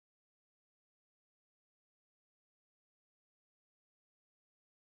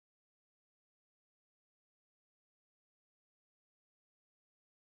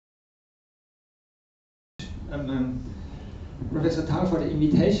Professor Tang for the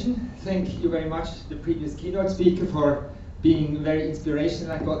invitation. Thank you very much, the previous keynote speaker, for being very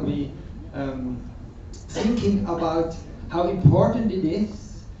inspirational. I got me thinking about how important it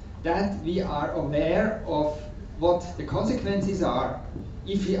is that we are aware of what the consequences are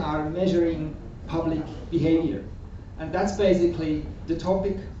if we are measuring public behavior. And that's basically the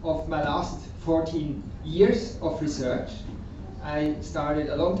topic of my last 14 years of research. I started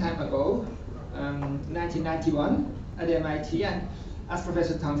a long time ago, 1991 at MIT, and as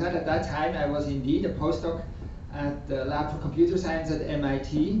Professor Tang said, at that time I was indeed a postdoc at the Lab for Computer Science at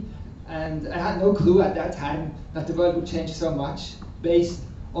MIT, and I had no clue at that time that the world would change so much based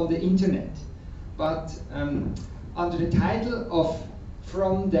on the internet. But under the title of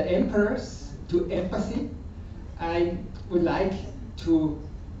From the Emperors to Empathy, I would like to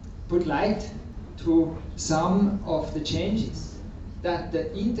put light to some of the changes that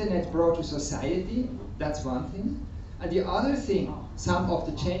the internet brought to society. That's one thing. And the other thing, some of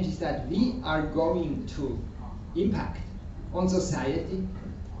the changes that we are going to impact on society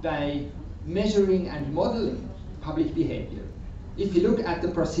by measuring and modeling public behavior. If you look at the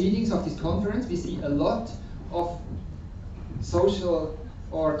proceedings of this conference, we see a lot of social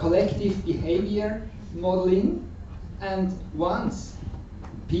or collective behavior modeling, and once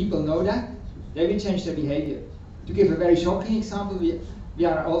people know that, they will change their behavior. To give a very shocking example, we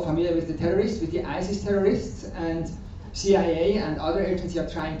are all familiar with the terrorists, with the ISIS terrorists, and CIA and other agencies are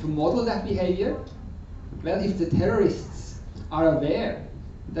trying to model that behavior. Well, if the terrorists are aware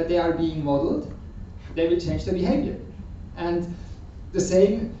that they are being modeled, they will change their behavior. And the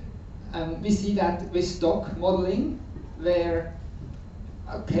same, we see that with stock modeling, where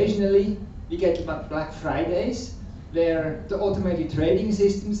occasionally we get Black Fridays, where the automated trading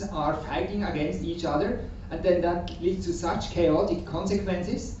systems are fighting against each other, and then that leads to such chaotic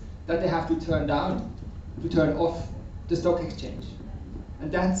consequences that they have to turn off the stock exchange.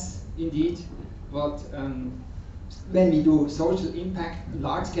 And that's indeed what, when we do social impact,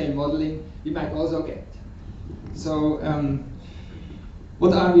 large-scale modeling, we might also get. So,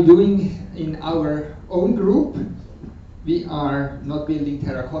 what are we doing in our own group? We are not building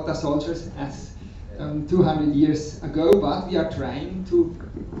terracotta soldiers as 200 years ago, but we are trying to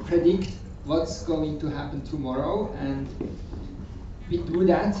predict what's going to happen tomorrow, and we do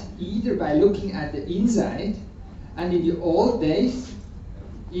that either by looking at the inside, and in the old days,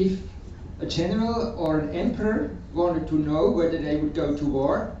 if a general or an emperor wanted to know whether they would go to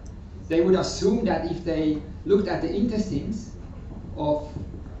war, they would assume that if they looked at the intestines of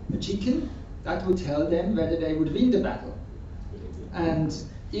a chicken, that would tell them whether they would win the battle. And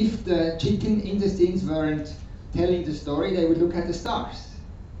if the chicken intestines weren't telling the story, they would look at the stars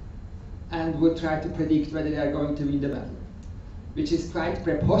and would try to predict whether they are going to win the battle. Which is quite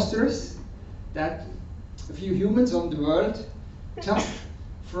preposterous that a few humans on the world, just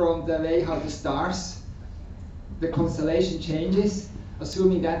from the way how the stars, the constellation changes,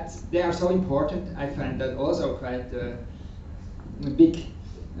 assuming that they are so important, I find that also quite big,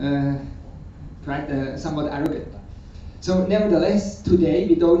 somewhat arrogant. So nevertheless, today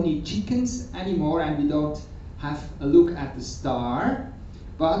we don't need chickens anymore, and we don't have a look at the star,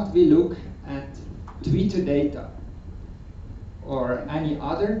 but we look at Twitter data or any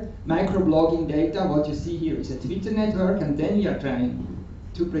other microblogging data. What you see here is a Twitter network, and then we are trying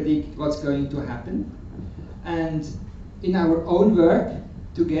to predict what's going to happen. And in our own work,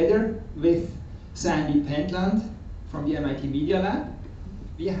 together with Sandy Pentland from the MIT Media Lab,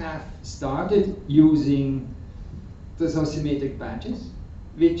 we have started using the sociometric badges,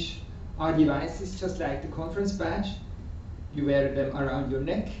 which are devices just like the conference badge. You wear them around your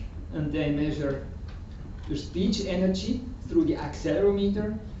neck, and they measure your speech energy through the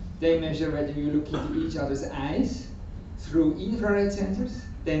accelerometer. They measure whether you look into each other's eyes through infrared sensors.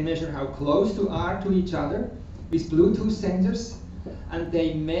 They measure how close you are to each other with Bluetooth sensors. And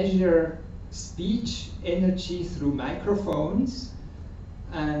they measure speech energy through microphones.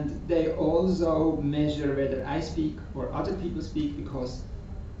 And they also measure whether I speak or other people speak, because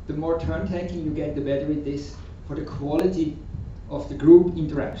the more turn-taking you get, the better it is for the quality of the group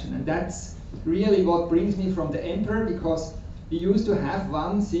interaction. And that's really what brings me from the emperor, because we used to have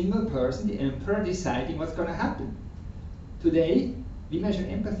one single person, the emperor, deciding what's going to happen. Today, we measure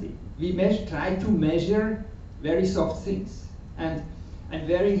empathy. We try to measure very soft things. And I'm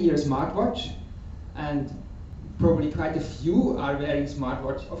wearing here a smartwatch, and probably quite a few are wearing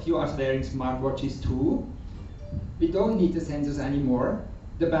smartwatches. A few are wearing smartwatches too. We don't need the sensors anymore,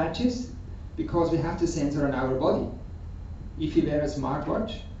 the badges, because we have the sensor on our body if you wear a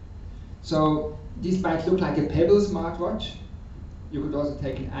smartwatch. So this might look like a Pebble smartwatch. You could also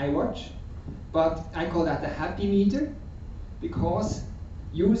take an iWatch. but I call that the happy meter, because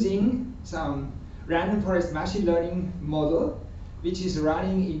using some random forest machine learning model, which is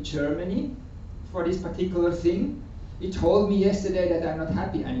running in Germany for this particular thing, it told me yesterday that I'm not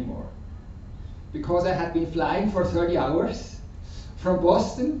happy anymore. Because I had been flying for 30 hours from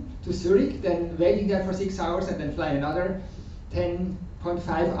Boston to Zurich, then waiting there for 6 hours, and then fly another 10.5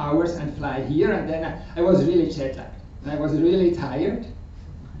 hours and fly here, and then I was really jet lagged. And I was really tired.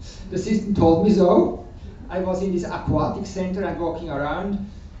 The system told me so. I was in this aquatic center and walking around,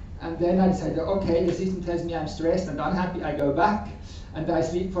 and then I decided, okay, the system tells me I'm stressed and unhappy, I go back, and I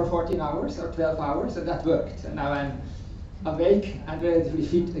sleep for 14 hours or 12 hours, and that worked. And now I'm awake and relatively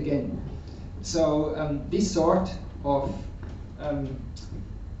fit again. So this sort of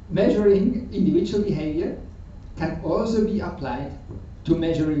measuring individual behavior can also be applied to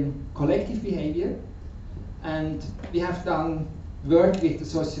measuring collective behavior. And we have done work with the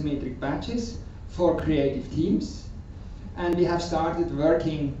sociometric badges for creative teams. And we have started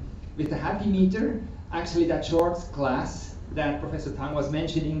working with the happy meter. Actually, that short class that Professor Tang was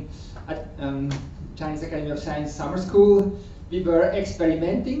mentioning at Chinese Academy of Science summer school, we were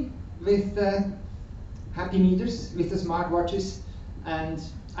experimenting with the happy meters, with the smartwatches, and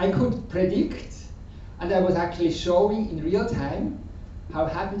I could predict, and I was actually showing in real time how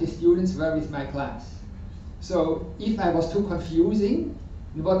happy the students were with my class. So if I was too confusing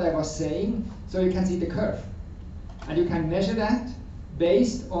in what I was saying, so you can see the curve. And you can measure that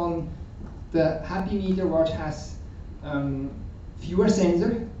based on the happy meter watch has fewer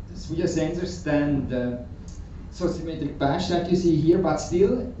sensors than the sociometric badge that you see here, but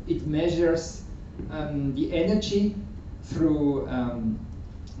still it measures the energy through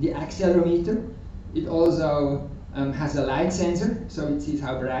the accelerometer. It also has a light sensor, so it sees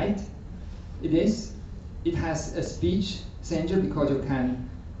how bright it is. It has a speech sensor because you can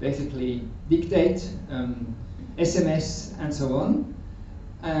basically dictate SMS and so on.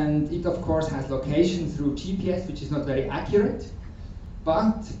 And it of course has location through GPS, which is not very accurate.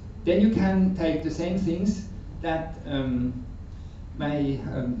 But then you can take the same things that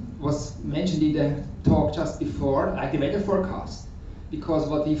was mentioned in the talk just before, like the weather forecast. Because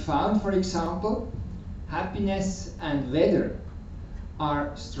what we found, for example, happiness and weather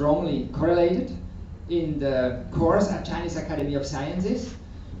are strongly correlated. In the course at Chinese Academy of Sciences,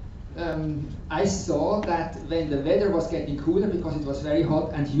 I saw that when the weather was getting cooler, because it was very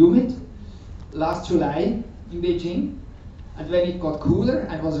hot and humid last July in Beijing, and when it got cooler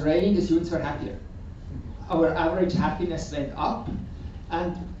and was raining, the students were happier. Our average happiness went up,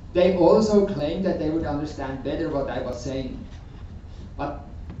 and they also claimed that they would understand better what I was saying. But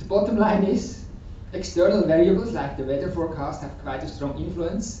the bottom line is, external variables like the weather forecast have quite a strong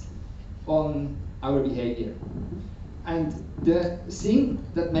influence on our behavior. And the thing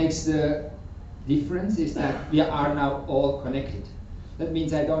that makes the difference is that we are now all connected. That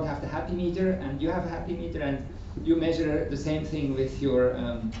means I don't have the happy meter and you have a happy meter, and you measure the same thing with your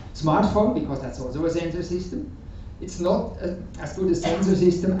smartphone, because that's also a sensor system. It's not as good a sensor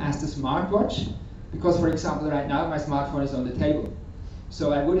system as the smartwatch, because for example right now my smartphone is on the table.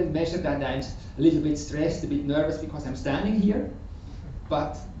 So I wouldn't measure that I'm a little bit stressed, a bit nervous because I'm standing here.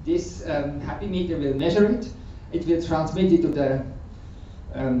 But this happy meter will measure it. It will transmit it to the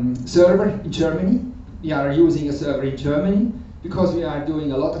server in Germany. We are using a server in Germany because we are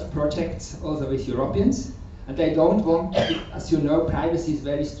doing a lot of projects also with Europeans. And they don't want, as you know, privacy is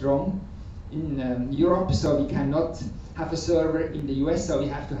very strong in Europe, so we cannot have a server in the US, so we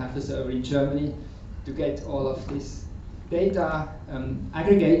have to have a server in Germany to get all of this data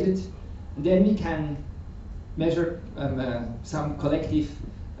aggregated. And then we can measure some collective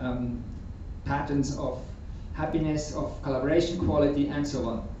patterns of happiness, of collaboration quality, and so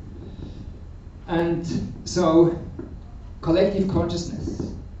on. And so, collective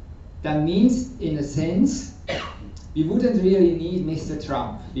consciousness. That means, in a sense, we wouldn't really need Mr.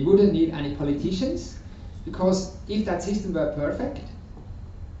 Trump. We wouldn't need any politicians, because if that system were perfect,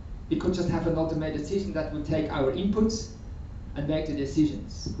 we could just have an automated system that would take our inputs and make the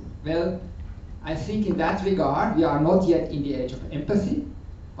decisions. Well, I think in that regard, we are not yet in the age of empathy,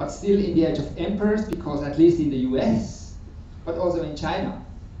 but still in the age of emperors, because at least in the US, but also in China,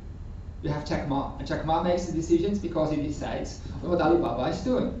 we have Jack Ma. And Jack Ma makes the decisions because he decides what Alibaba is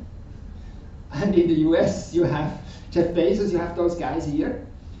doing. And in the US, you have Jeff Bezos, you have those guys here.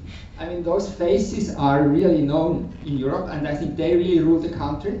 I mean, those faces are really known in Europe, and I think they really rule the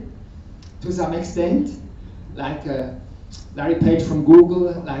country to some extent, like Larry Page from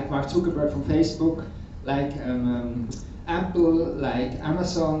Google, like Mark Zuckerberg from Facebook, like Apple, like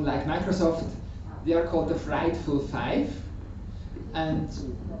Amazon, like Microsoft. They are called the Frightful Five. And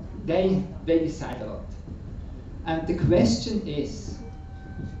they decide a lot. And the question is,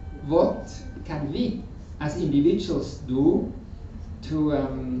 what can we as individuals do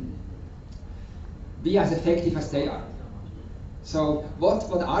to be as effective as they are? So what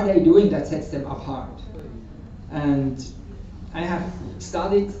are they doing that sets them apart? And I have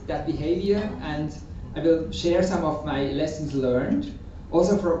studied that behavior, and I will share some of my lessons learned.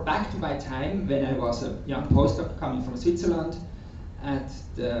 Also back to my time when I was a young postdoc coming from Switzerland at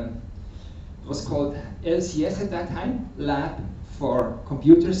it was called LCS at that time, Lab for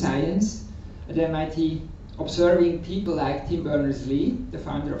Computer Science at MIT, observing people like Tim Berners-Lee, the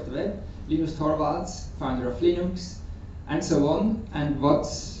founder of the web, Linus Torvalds, founder of Linux, and so on, and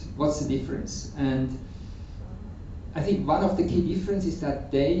what's the difference. And I think one of the key differences is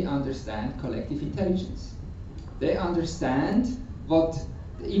that they understand collective intelligence. They understand what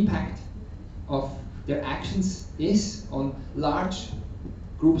the impact of their actions is on large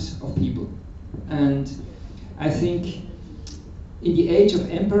groups of people. And I think in the age of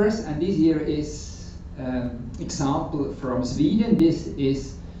emperors, and this here is example from Sweden, this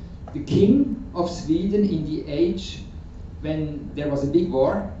is the king of Sweden in the age when there was a big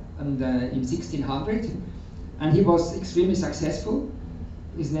war in 1600, and he was extremely successful.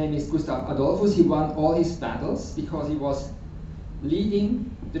 His name is Gustav Adolphus. He won all his battles because he was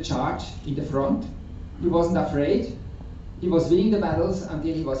leading the charge in the front. He wasn't afraid. He was winning the battles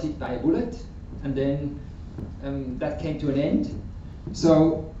until he was hit by a bullet, and then that came to an end.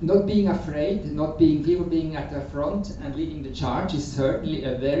 So not being afraid, people being at the front and leading the charge is certainly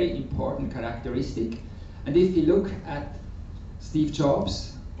a very important characteristic. And if you look at Steve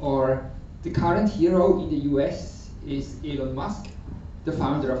Jobs, or the current hero in the US is Elon Musk, the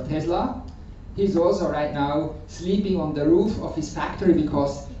founder of Tesla. He's also right now sleeping on the roof of his factory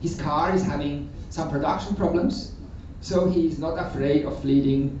because his car is having some production problems. So he's not afraid of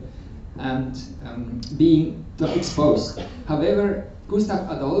leading and being exposed. However, Gustav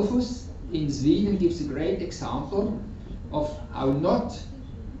Adolphus in Sweden gives a great example of how not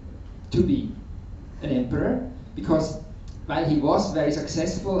to be an emperor, because while he was very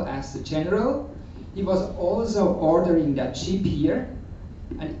successful as a general, he was also ordering that ship here.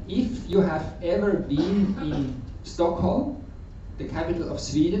 And if you have ever been in Stockholm, the capital of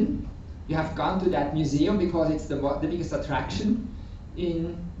Sweden, you have gone to that museum because it's the biggest attraction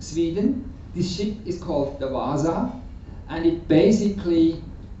in Sweden. This ship is called the Vasa, and it basically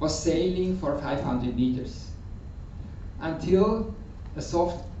was sailing for 500 meters until a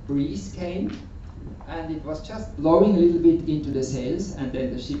soft breeze came, and it was just blowing a little bit into the sails, and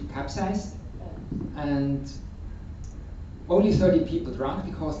then the ship capsized, and only 30 people drowned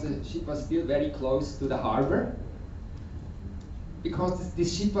because the ship was still very close to the harbor, because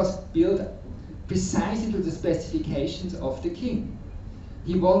this ship was built precisely to the specifications of the king.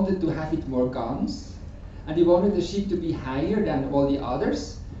 He wanted to have it more guns, and he wanted the ship to be higher than all the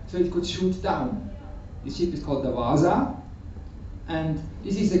others, so it could shoot down. The ship is called the Vasa, and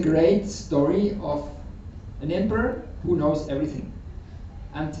this is a great story of an emperor who knows everything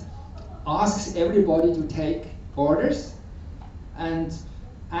and asks everybody to take orders. And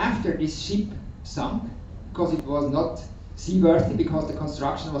after this ship sunk, because it was not seaworthy, because the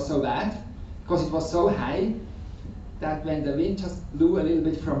construction was so bad, because it was so high that when the wind just blew a little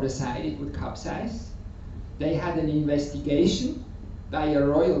bit from the side, it would capsize. They had an investigation by a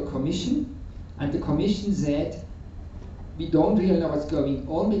royal commission, and the commission said, we don't really know what's going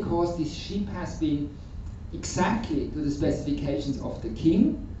on because this ship has been exactly to the specifications of the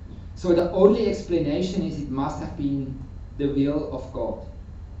king. So the only explanation is it must have been the will of God.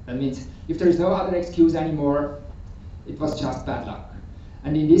 That means if there is no other excuse anymore, it was just bad luck.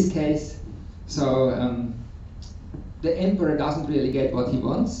 And in this case, so the emperor doesn't really get what he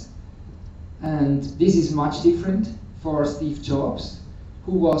wants. And this is much different for Steve Jobs,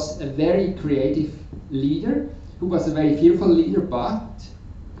 who was a very creative leader, who was a very fearful leader, but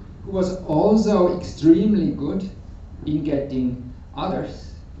who was also extremely good in getting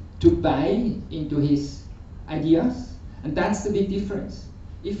others to buy into his ideas. And that's the big difference.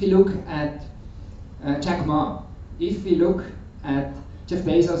 If you look at Jack Ma, if we look at Jeff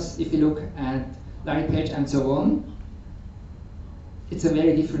Bezos, if you look at Larry Page and so on, it's a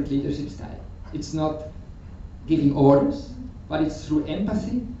very different leadership style. It's not giving orders, but it's through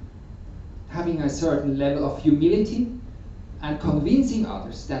empathy, having a certain level of humility, and convincing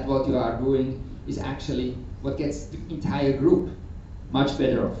others that what you are doing is actually what gets the entire group much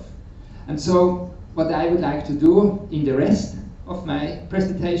better off. And so what I would like to do in the rest of my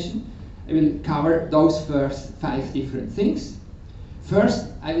presentation, I will cover those first 5 different things. First,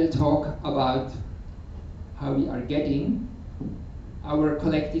 I will talk about how we are getting our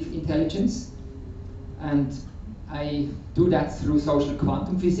collective intelligence, and I do that through social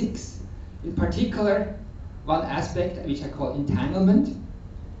quantum physics. In particular, one aspect which I call entanglement,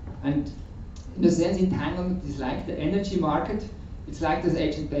 and in a sense entanglement is like the energy market. It's like this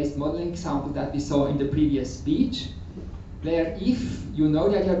agent-based modeling example that we saw in the previous speech, where if you know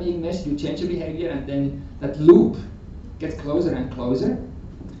that you're being measured, you change your behavior, and then that loop gets closer and closer.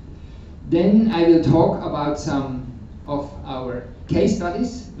 Then I will talk about some of our case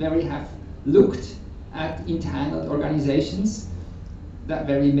studies where we have looked at entangled organizations, that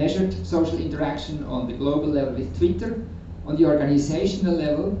where we measured social interaction on the global level with Twitter, on the organizational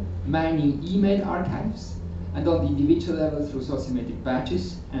level, mining email archives, and on the individual level through sociometric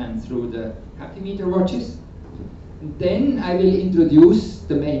badges and through the happy meter watches. And then I will introduce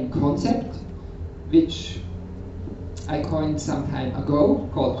the main concept, which I coined some time ago,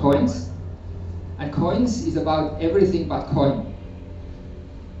 called coins. And coins is about everything but coin.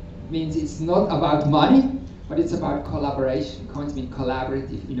 It means it's not about money, but it's about collaboration. Coins mean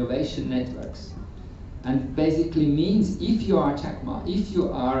collaborative innovation networks. And basically means if you are Jack Ma, if you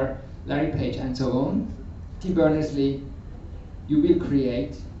are Larry Page and so on, Tim Berners-Lee, you will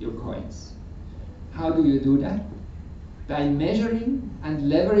create your coins. How do you do that? By measuring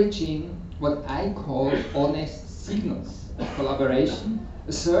and leveraging what I call honest signals of collaboration,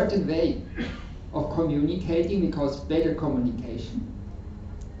 a certain way of communicating, because better communication,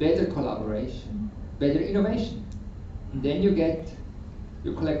 better collaboration, better innovation. And then you get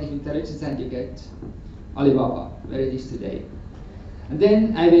your collective intelligence and you get Alibaba, where it is today. And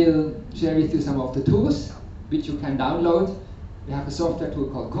then I will share with you some of the tools which you can download. We have a software tool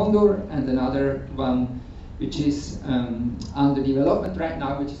called Gloor and another one which is under development right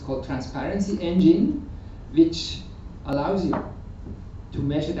now, which is called Transparency Engine, which allows you to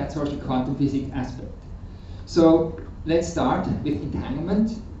measure that social quantum physics aspect. So let's start with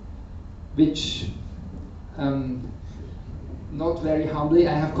entanglement, which not very humbly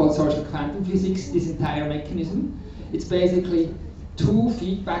I have called social quantum physics, this entire mechanism. It's basically two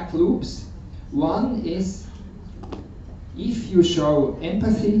feedback loops. One is if you show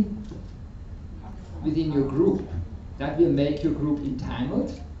empathy within your group, that will make your group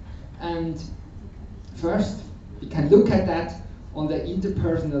entangled. And first, we can look at that on the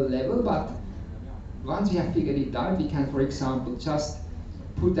interpersonal level, but once we have figured it out, we can, for example, just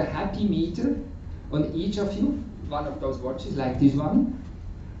put a happy meter on each of you, one of those watches, like this one,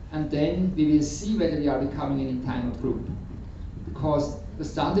 and then we will see whether we are becoming an entangled group. Because the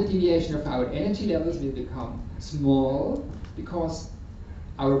standard deviation of our energy levels will become small, because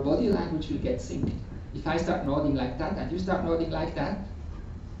our body language will get synced. If I start nodding like that and you start nodding like that,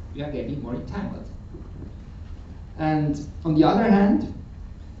 we are getting more entangled. And on the other hand,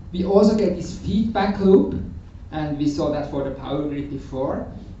 we also get this feedback loop, and we saw that for the power grid before.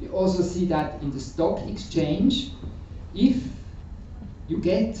 We also see that in the stock exchange. If you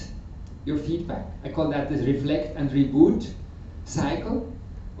get your feedback, I call that the reflect and reboot cycle.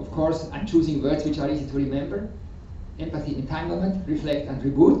 Of course, I'm choosing words which are easy to remember. Empathy, entanglement, reflect and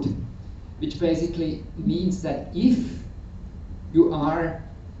reboot, which basically means that if you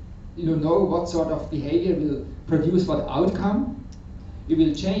know what sort of behavior will produce what outcome, you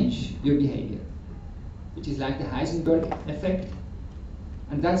will change your behavior, which is like the Heisenberg effect.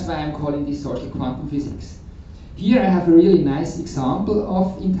 And that's why I'm calling this social quantum physics. Here I have a really nice example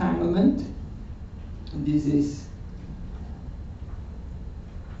of entanglement. And this is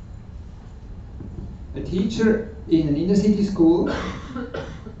a teacher in an inner city school,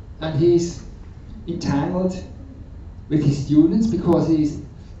 and he's entangled with his students because he's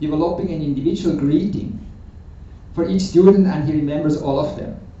developing an individual greeting for each student, and he remembers all of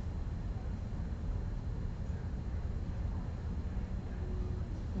them.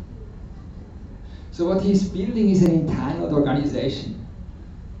 So what he's building is an entangled organization.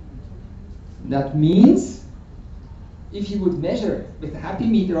 That means if you would measure with the happy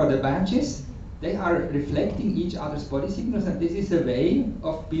meter or the badges, they are reflecting each other's body signals, and this is a way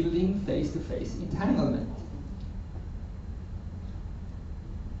of building face-to-face entanglement.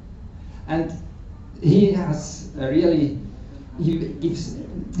 And he has he gives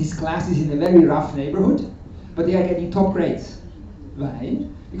his classes in a very rough neighborhood, but they are getting top grades. Why?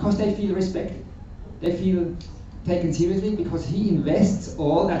 Because they feel respected. They feel taken seriously because he invests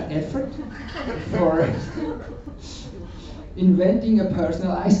all that effort for inventing a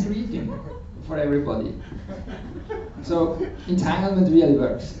personalized greeting for everybody. So entanglement really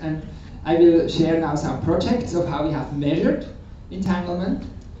works. And I will share now some projects of how we have measured entanglement.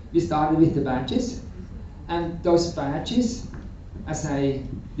 We started with the badges, and those badges, as I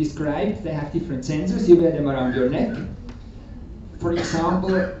described, they have different sensors. You wear them around your neck. for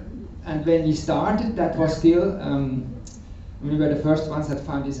example, and when we started, that was still, we were the first ones that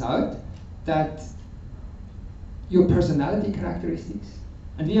found this out, that your personality characteristics,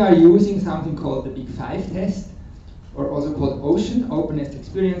 and we are using something called the Big Five test, or also called OCEAN, openness,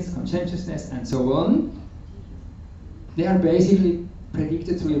 experience, conscientiousness, and so on. They are basically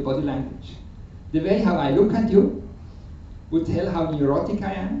predicted through your body language. The way how I look at you would tell how neurotic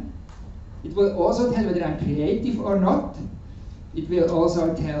I am. It will also tell whether I'm creative or not. It will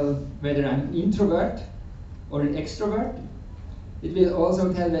also tell whether I'm an introvert or an extrovert. It will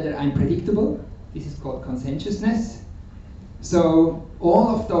also tell whether I'm predictable. This is called conscientiousness. So all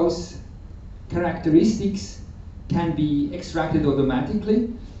of those characteristics can be extracted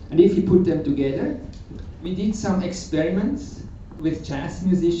automatically. And if you put them together, we did some experiments with jazz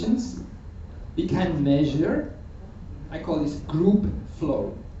musicians. We can measure, I call this group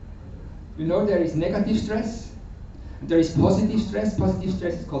flow. You know, there is negative stress, and there is positive stress. Positive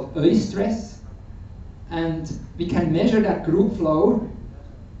stress is called eustress. And we can measure that group flow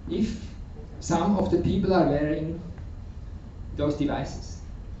if some of the people are wearing those devices.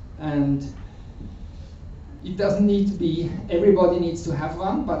 And it doesn't need to be, everybody needs to have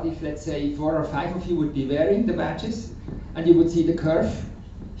one, but if, let's say, 4 or 5 of you would be wearing the badges, and you would see the curve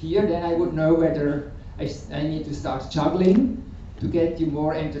here, then I would know whether I need to start juggling to get you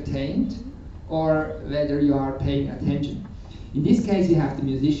more entertained, or whether you are paying attention. In this case, we have the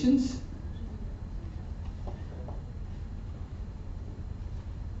musicians.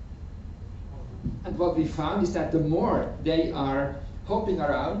 And what we found is that the more they are hopping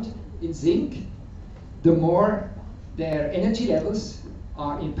around in sync, the more their energy levels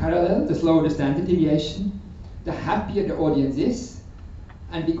are in parallel, the slower the standard deviation, the happier the audience is,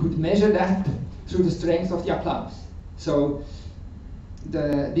 and we could measure that through the strength of the applause. So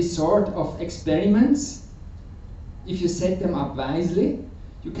this sort of experiments, if you set them up wisely,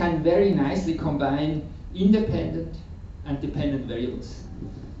 you can very nicely combine independent and dependent variables.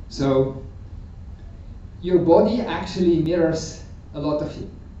 So your body actually mirrors a lot of you.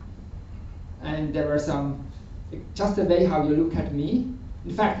 And there were some, just the way how you look at me,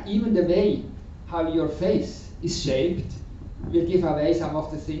 in fact, even the way how your face is shaped will give away some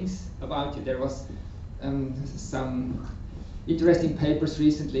of the things about you. There was some interesting papers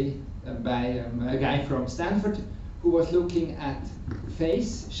recently by a guy from Stanford who was looking at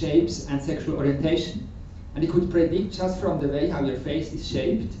face, shapes, and sexual orientation. And he could predict just from the way how your face is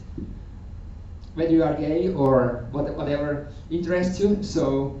shaped whether you are gay or whatever interests you.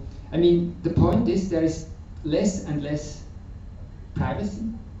 So, I mean, the point is there is less and less privacy,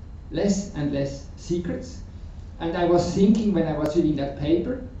 less and less secrets. And I was thinking when I was reading that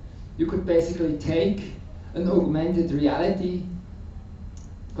paper, you could basically take an augmented reality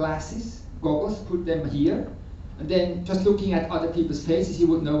glasses, goggles, put them here, and then just looking at other people's faces, you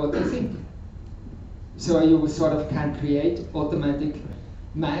would know what they think. So you sort of can create automatic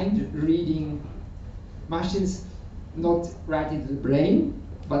mind-reading machines, not right into the brain,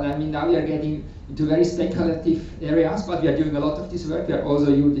 but I mean now we are getting into very speculative areas, but we are doing a lot of this work. We are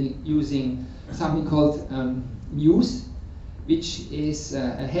also using something called Muse, which is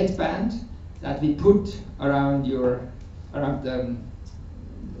a headband that we put around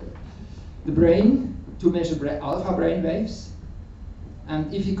the brain to measure alpha brain waves.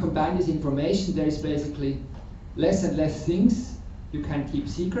 And if you combine this information, there is basically less and less things you can keep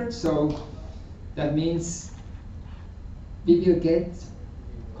secret. So that means we will get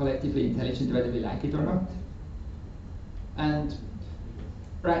collectively intelligent whether we like it or not. And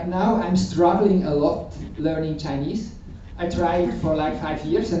right now I'm struggling a lot learning Chinese. I tried for like 5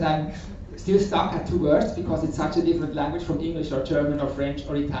 years and I'm still stuck at 2 words because it's such a different language from English or German or French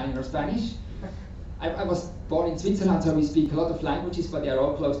or Italian or Spanish. I was born in Switzerland, so we speak a lot of languages, but they are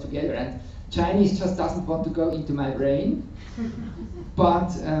all close together. And Chinese just doesn't want to go into my brain. But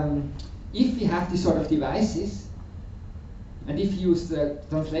if we have these sort of devices, and if you use the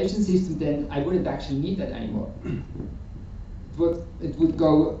translation system, then I wouldn't actually need that anymore. It would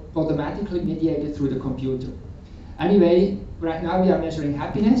go automatically mediated through the computer. Anyway, right now we are measuring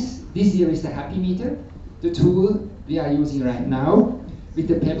happiness. This here is the happy meter, the tool we are using right now with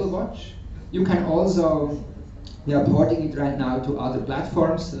the Pebble Watch. You can also, we are porting it right now to other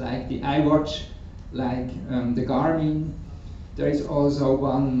platforms like the iWatch, like the Garmin. There is also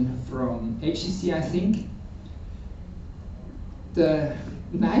one from HTC, I think. The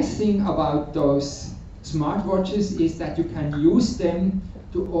nice thing about those smartwatches is that you can use them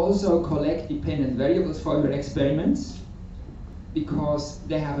to also collect dependent variables for your experiments, because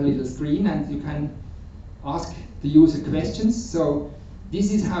they have a little screen and you can ask the user questions. So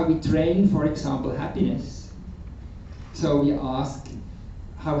this is how we train, for example, happiness. So we ask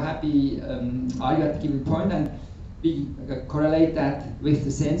how happy are you at a given point, and we correlate that with the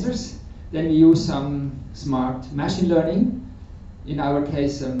sensors. Then we use some smart machine learning. In our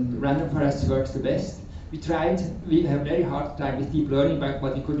case, random forest works the best. We have very hard time with deep learning, but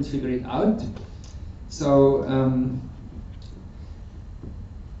we couldn't figure it out. So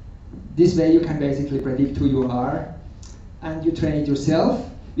this way you can basically predict who you are, and you train it yourself.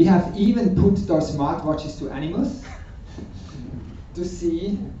 We have even put those smartwatches to animals to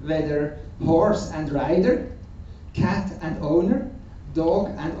see whether horse and rider, cat and owner,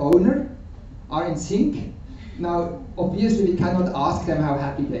 dog and owner are in sync. Now, obviously we cannot ask them how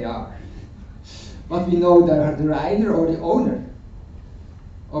happy they are, but we know that the rider or the owner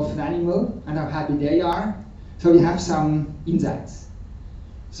of an animal and how happy they are, so we have some insights.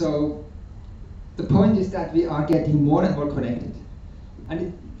 So the point is that we are getting more and more connected,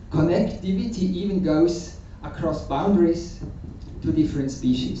 and connectivity even goes across boundaries to different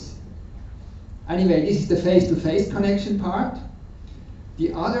species. Anyway, this is the face-to-face connection part.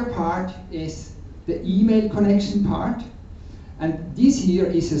 The other part is the email connection part, and this here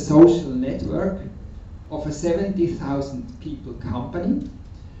is a social network of a 70,000 people company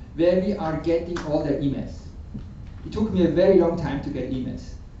where we are getting all their emails. It took me a very long time to get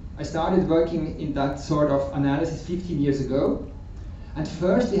emails. I started working in that sort of analysis 15 years ago, and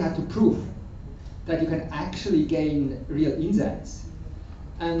first we had to prove that you can actually gain real insights.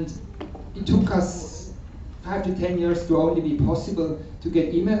 And it took us 5 to 10 years to only be possible to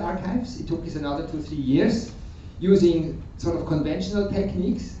get email archives. It took us another 2-3 years using sort of conventional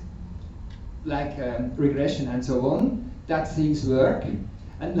techniques like regression and so on, that things work.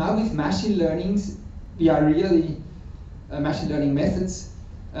 And now with machine learnings, we are really, machine learning methods,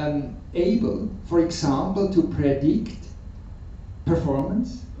 able, for example, to predict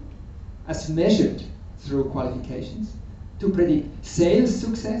performance as measured through qualifications, to predict sales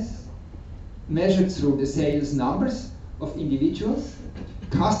success measured through the sales numbers of individuals,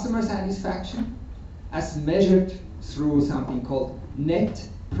 customer satisfaction as measured through something called Net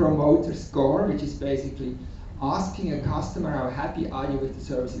Promoter Score, which is basically asking a customer how happy are you with the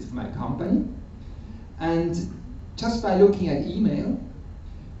services of my company. And just by looking at email,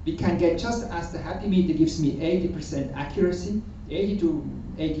 we can get, just as the Happy Meter gives me 80% accuracy, 80 to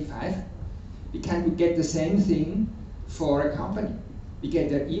 85, we can get the same thing for a company. We get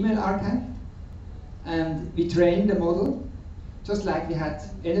their email archive, and we train the model, just like we had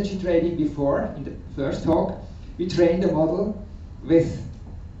energy trading before in the first talk. We train the model with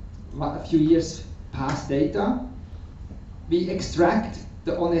a few years past data. We extract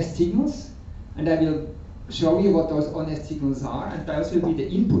the honest signals, and I will show you what those honest signals are, and those will be the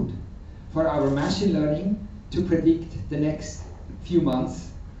input for our machine learning to predict the next few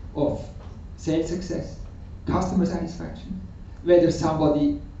months of sales success, customer satisfaction, whether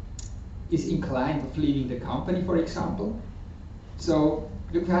somebody is inclined of leaving the company, for example. So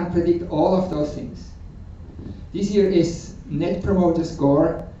you can predict all of those things. This here is Net Promoter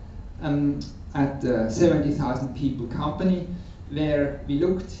Score at the 70,000 people company, where we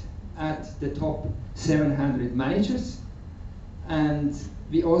looked at the top 700 managers, and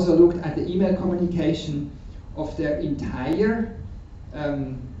we also looked at the email communication of their entire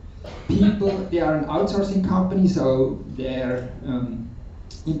people. They are an outsourcing company, so their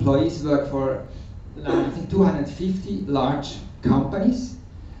employees work for, I think, 250 large companies,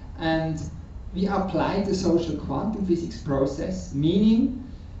 and we applied the social quantum physics process, meaning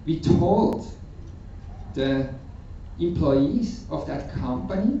we told the employees of that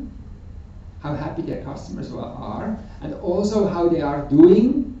company how happy their customers are, and also how they are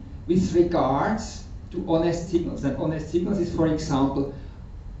doing with regards to honest signals. And honest signals is, for example,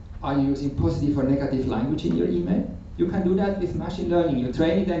 are you using positive or negative language in your email? You can do that with machine learning. You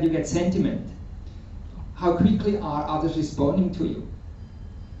train it and you get sentiment. How quickly are others responding to you?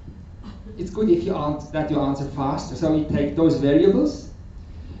 It's good if you answer faster. So we take those variables,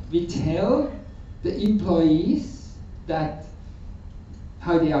 we tell the employees that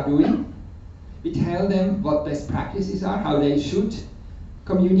how they are doing, we tell them what best practices are, how they should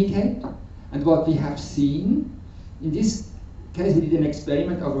communicate, and what we have seen. In this case, we did an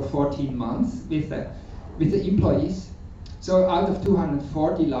experiment over 14 months with the employees. So out of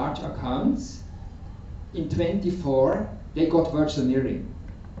 240 large accounts, in 24, they got virtual mirroring.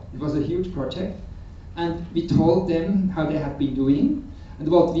 It was a huge project, and we told them how they had been doing. And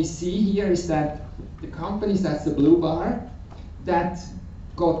what we see here is that the companies, that's the blue bar, that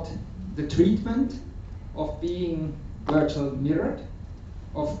got the treatment of being virtual mirrored,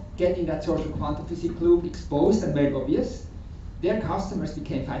 of getting that social quantum physics loop exposed and made obvious, their customers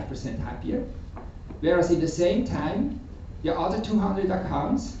became 5% happier. Whereas in the same time, the other 200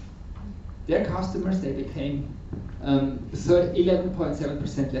 accounts, their customers, they became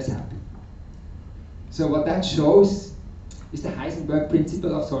 11.7% less happy. So what that shows is the Heisenberg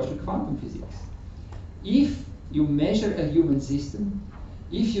principle of social quantum physics. If you measure a human system,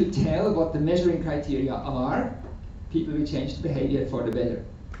 if you tell what the measuring criteria are, people will change the behavior for the better.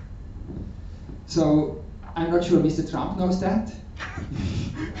 So I'm not sure Mr. Trump knows that.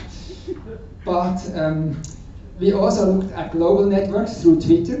 But we also looked at global networks through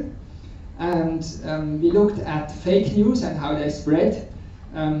Twitter, and we looked at fake news and how they spread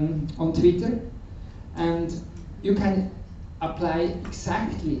on Twitter. And you can apply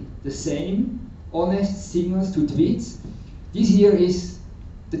exactly the same honest signals to tweets. This here is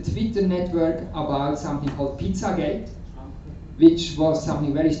the Twitter network about something called Pizzagate, which was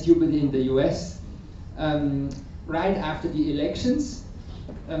something very stupid in the US. Right after the elections,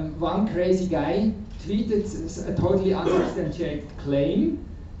 one crazy guy tweeted a totally unsubstantiated claim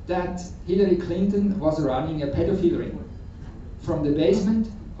that Hillary Clinton was running a pedophile ring from the basement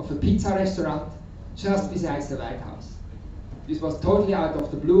of a pizza restaurant just besides the White House. This was totally out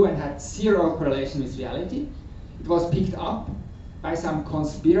of the blue and had zero correlation with reality. It was picked up by some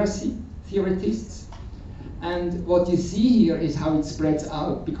conspiracy theorists. And what you see here is how it spreads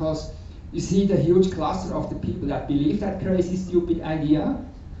out, because you see the huge cluster of the people that believe that crazy, stupid idea,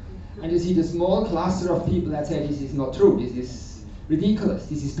 and you see the small cluster of people that say this is not true, this is ridiculous,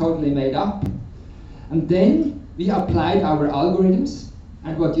 this is totally made up. And then we applied our algorithms,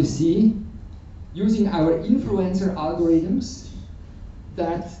 and what you see, using our influencer algorithms,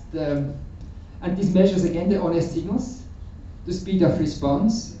 and this measures again the honest signals, the speed of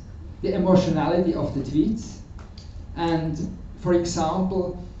response, the emotionality of the tweets, and for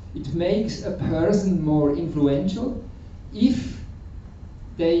example, it makes a person more influential if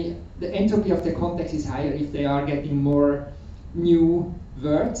the entropy of their context is higher, if they are getting more new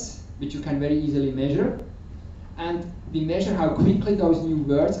words, which you can very easily measure. And we measure how quickly those new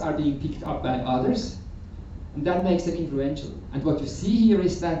words are being picked up by others, and that makes them influential. And what you see here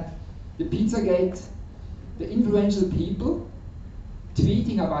is that the Pizzagate, the influential people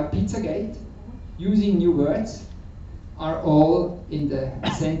tweeting about Pizzagate, using new words, are all in the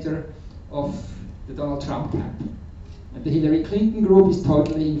center of the Donald Trump camp. And the Hillary Clinton group is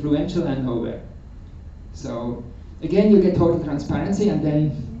totally influential and nowhere. So again, you get total transparency, and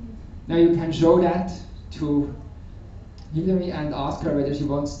then now you can show that to Hillary and ask her whether she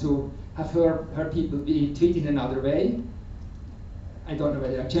wants to have her people be tweeted another way. I don't know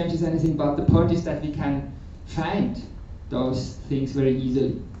whether that changes anything, but the point is that we can find those things very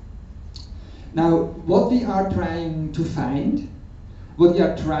easily. Now, what we are trying to find, what we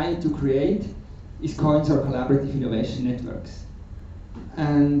are trying to create, is coins or collaborative innovation networks.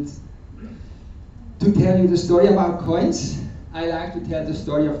 And to tell you the story about coins, I like to tell the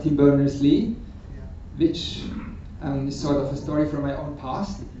story of Tim Berners-Lee, which is sort of a story from my own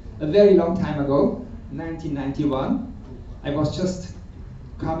past. A very long time ago, 1991, I was just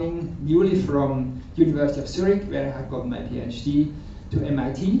coming newly from University of Zurich, where I had got my PhD, to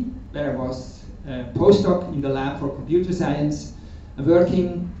MIT, where I was a postdoc in the lab for computer science,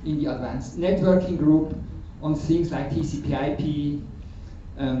 working in the advanced networking group on things like TCP/IP,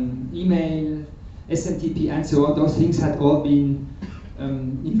 email, SMTP, and so on. Those things had all been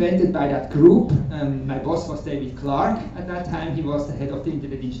invented by that group. My boss was David Clark at that time. He was the head of the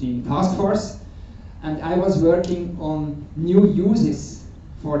Internet Engineering Task Force. And I was working on new uses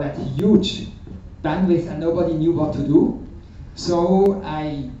for that huge bandwidth, and nobody knew what to do. So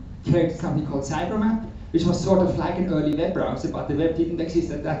I created something called CyberMap, which was sort of like an early web browser, but the web didn't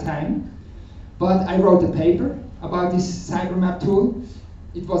exist at that time. But I wrote a paper about this CyberMap tool.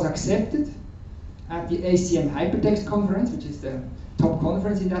 It was accepted at the ACM Hypertext Conference, which is the top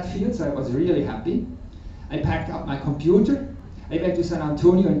conference in that field, so I was really happy. I packed up my computer. I went to San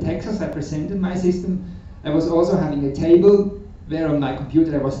Antonio in Texas. I presented my system. I was also having a table where on my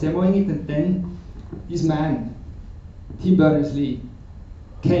computer I was demoing it, and then this man, Tim Berners-Lee,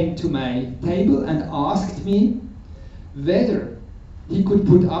 came to my table and asked me whether he could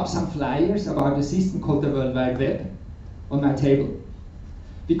put up some flyers about a system called the World Wide Web on my table.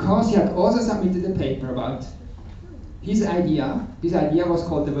 Because he had also submitted a paper about his idea was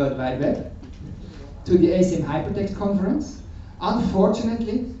called the World Wide Web, to the ACM Hypertext Conference.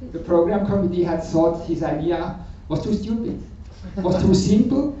 Unfortunately, the program committee had thought his idea was too stupid, was too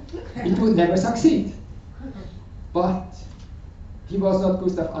simple, it would never succeed. But he was not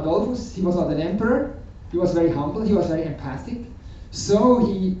Gustav Adolphus, he was not an emperor, he was very humble, he was very empathic. So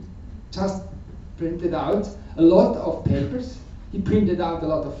he just printed out a lot of papers, he printed out a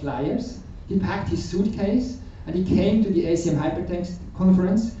lot of flyers, he packed his suitcase and he came to the ACM Hypertext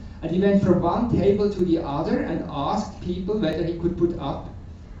conference, and he went from one table to the other and asked people whether he could put up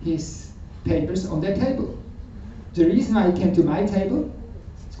his papers on their table. The reason why he came to my table,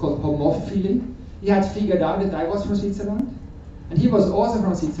 it's called homophily. He had figured out that I was from Switzerland, and he was also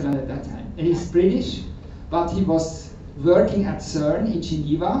from Switzerland at that time. And he's British, but he was working at CERN in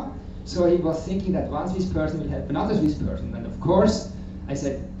Geneva, so he was thinking that one Swiss person will help another Swiss person. And of course, I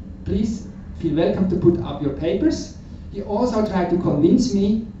said, please feel welcome to put up your papers. He also tried to convince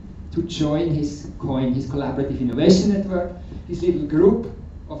me to join his COIN, his Collaborative Innovation Network, his little group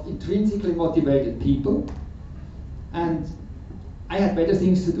of intrinsically motivated people. And I had better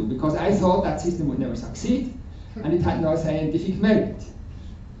things to do, because I thought that system would never succeed, and it had no scientific merit.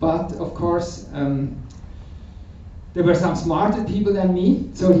 But of course, there were some smarter people than me,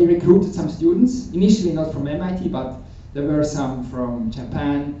 so he recruited some students, initially not from MIT, but there were some from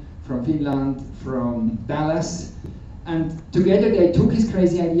Japan, from Finland, from Dallas, and together they took his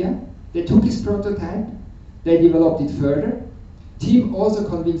crazy idea, they took his prototype, they developed it further. Tim also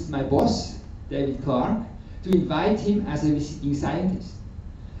convinced my boss, David Clark, to invite him as a visiting scientist.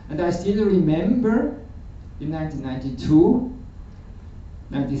 And I still remember in 1992,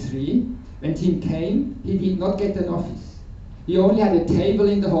 93, when Tim came, he did not get an office. He only had a table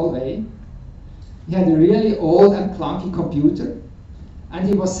in the hallway. He had a really old and clunky computer, and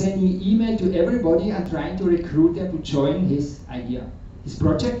he was sending email to everybody and trying to recruit them to join his idea, his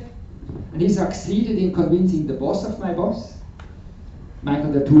project. And he succeeded in convincing the boss of my boss,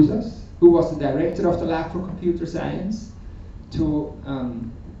 Michael Dertouzos, who was the director of the Lab for Computer Science, to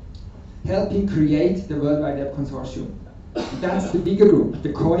help him create the World Wide Web Consortium. That's the bigger group.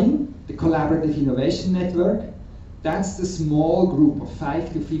 The COIN, the Collaborative Innovation Network, that's the small group of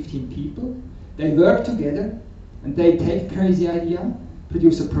 5 to 15 people. They work together, and they take a crazy idea,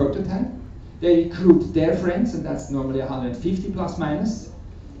 produce a prototype, they recruit their friends, and that's normally 150 plus minus.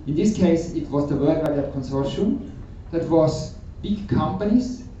 In this case, it was the World Wide Web Consortium. That was big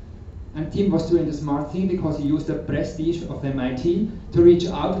companies, and Tim was doing the smart thing because he used the prestige of MIT to reach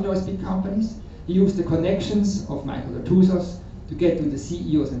out to those big companies. He used the connections of Michael Dertouzos to get to the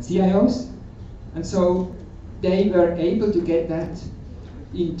CEOs and CIOs, and so they were able to get that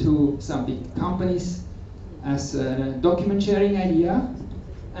into some big companies as a document sharing idea.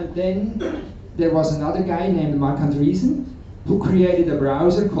 And then there was another guy named Mark Andreessen who created a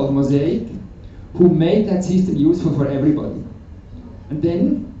browser called Mosaic, who made that system useful for everybody. And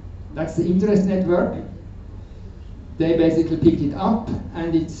then, that's the interest network. They basically picked it up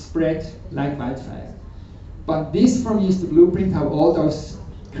and it spread like wildfire. But this for me is the blueprint how all those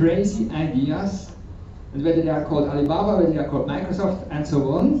crazy ideas, and whether they are called Alibaba, whether they are called Microsoft, and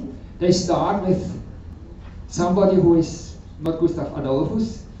so on, they start with somebody who is not Gustav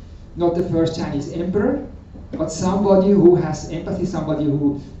Adolphus, not the first Chinese emperor, but somebody who has empathy, somebody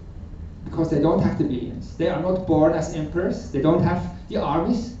who, because they don't have the billions. They are not born as emperors, they don't have the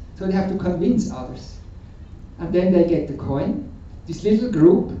armies, so they have to convince others. And then they get the COIN. This little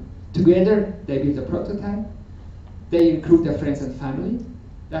group, together they build a prototype, they recruit their friends and family,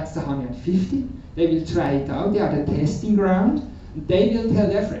 that's the 150. They will try it out, they are the testing ground, and they will tell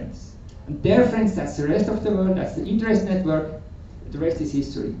their friends. And their friends, that's the rest of the world, that's the interest network, the rest is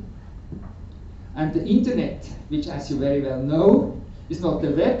history. And the internet, which as you very well know, is not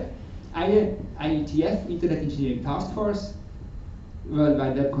the web, IETF, Internet Engineering Task Force, World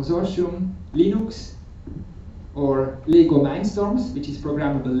Wide Web Consortium, Linux, or Lego Mindstorms, which is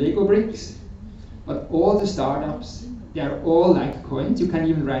programmable Lego bricks. But all the startups, they are all like COINs. You can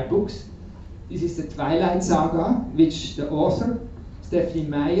even write books. This is the Twilight Saga, which the author, Stephanie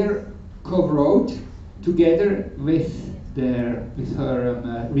Meyer, co-wrote together with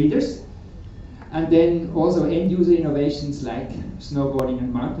her readers. And then also end-user innovations like snowboarding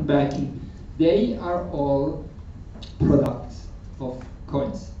and mountain biking. They are all products of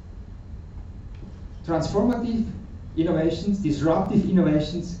COINs. Transformative innovations, disruptive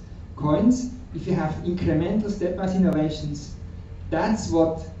innovations, COINs. If you have incremental stepwise innovations, that's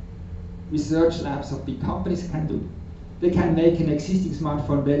what research labs of big companies can do. They can make an existing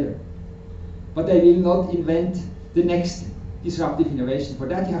smartphone better, but they will not invent the next disruptive innovation. For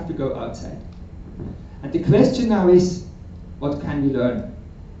that you have to go outside. And the question now is, what can we learn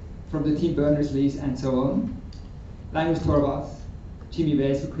from the Tim Berners-Lees and so on? Linus Torvalds, Jimmy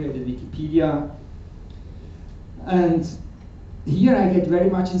Wales, who created Wikipedia. And here I get very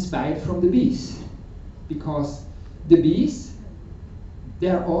much inspired from the bees, because the bees,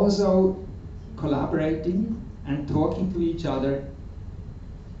 they're also collaborating and talking to each other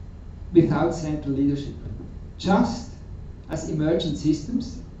without central leadership. Just as emergent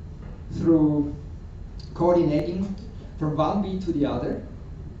systems through coordinating from one beat to the other,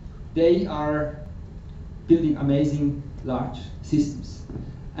 they are building amazing large systems.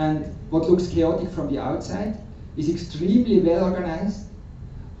 And what looks chaotic from the outside is extremely well organized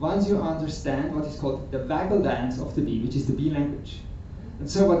once you understand what is called the waggle dance of the bee, which is the bee language. And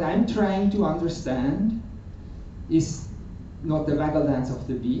so what I'm trying to understand is not the waggle dance of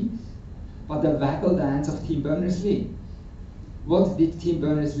the bees, but the waggle dance of Tim Berners-Lee. What did Tim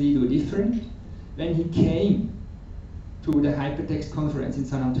Berners-Lee do different when he came to the hypertext conference in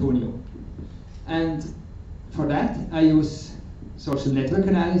San Antonio? And for that, I use social network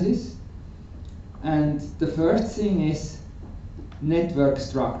analysis. And the first thing is network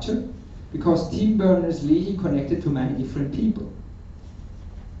structure, because Tim Berners-Lee, he connected to many different people.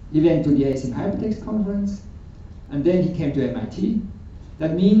 He went to the ASM Hypertext Conference, and then he came to MIT.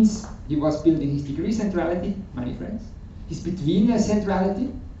 That means he was building his degree centrality, many friends, his betweenness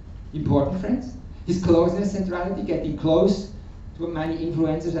centrality, important friends, his closeness centrality, getting close to many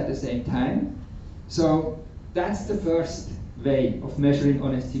influencers at the same time. So that's the first way of measuring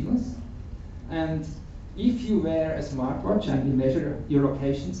honest signals. And if you wear a smartwatch and we measure your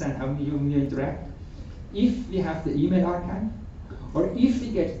locations and how you interact, if we have the email archive, or if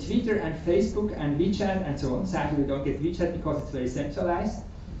we get Twitter and Facebook and WeChat and so on, sadly we don't get WeChat because it's very centralized.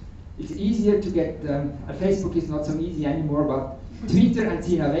 It's easier to get, Facebook is not so easy anymore, but Twitter and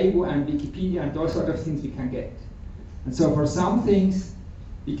Sina Weibo and Wikipedia and those sort of things we can get. And so for some things,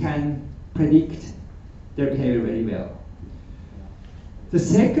 we can predict their behavior very well. The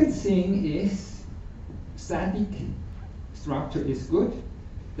second thing is static structure is good.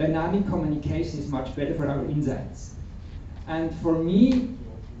 Dynamic communication is much better for our insights. And for me,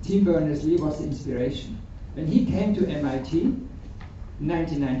 Tim Berners-Lee was the inspiration. When he came to MIT in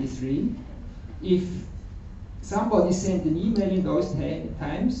 1993, if somebody sent an email in those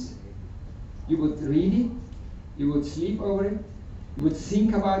times, you would read it, you would sleep over it, you would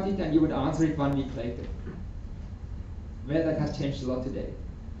think about it, and you would answer it 1 week later. Well, that has changed a lot today.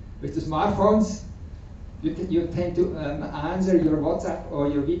 With the smartphones, you tend to answer your WhatsApp or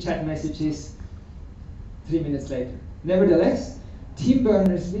your WeChat messages 3 minutes later. Nevertheless, Tim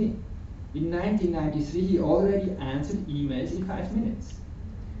Berners-Lee, in 1993, he already answered emails in 5 minutes.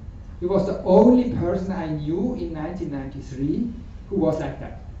 He was the only person I knew in 1993 who was like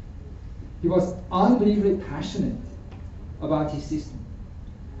that. He was unbelievably passionate about his system.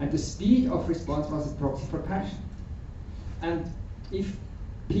 And the speed of response was a proxy for passion. And if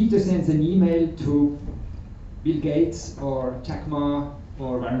Peter sends an email to Bill Gates or Jack Ma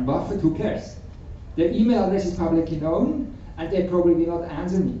or Warren Buffett, who cares? Their email address is publicly known, and they probably will not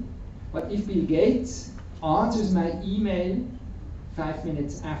answer me. But if Bill Gates answers my email 5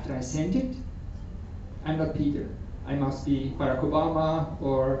 minutes after I sent it, I'm not Peter. I must be Barack Obama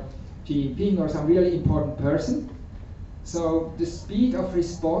or Xi Jinping or some really important person. So the speed of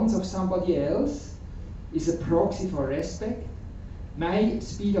response of somebody else is a proxy for respect. My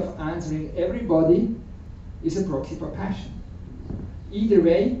speed of answering everybody is a proxy for passion. Either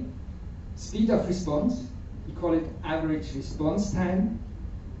way, speed of response, we call it average response time,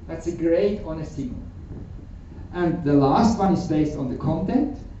 that's a great honest signal. And the last one is based on the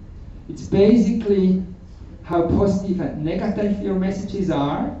content. It's basically how positive and negative your messages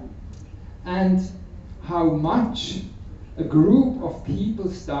are, and how much a group of people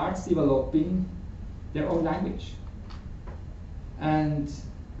starts developing their own language. And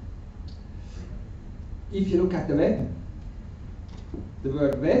if you look at the web, the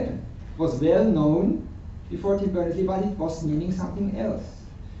word web was well known before Tim Berners-Lee, but it was meaning something else.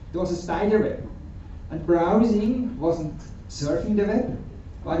 It was a spider web. And browsing wasn't surfing the web,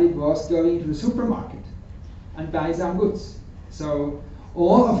 but it was going to the supermarket and buy some goods. So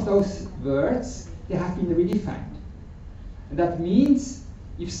all of those words, they have been redefined. And that means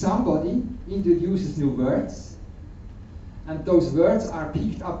if somebody introduces new words, and those words are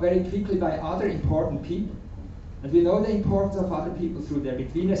picked up very quickly by other important people, and we know the importance of other people through their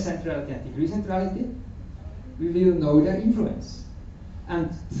betweenness centrality and degree centrality, we will know their influence.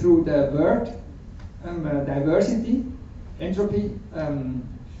 And through the word diversity, entropy,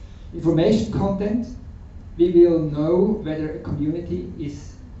 information content, we will know whether a community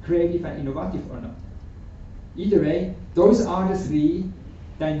is creative and innovative or not. Either way, those are the 3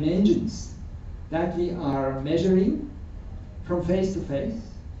 dimensions that we are measuring from face to face,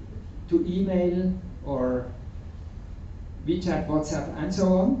 to email or WeChat, WhatsApp, and so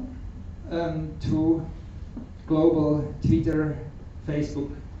on, to global Twitter,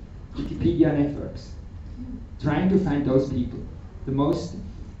 Facebook, Wikipedia networks. Trying to find those people, the most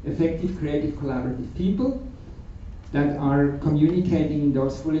effective, creative, collaborative people. that are communicating in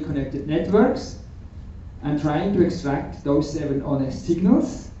those fully connected networks and trying to extract those 7 honest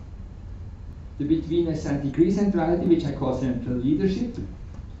signals, the betweenness and degree centrality, which I call central leadership,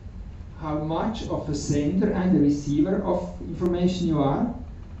 how much of a sender and a receiver of information you are,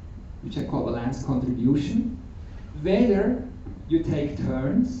 which I call balanced contribution, whether you take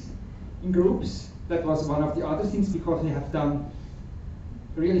turns in groups. That was one of the other things, because we have done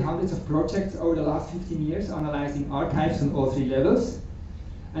really hundreds of projects over the last 15 years analyzing archives on all 3 levels.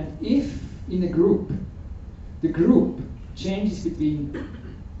 And if in a group, the group changes between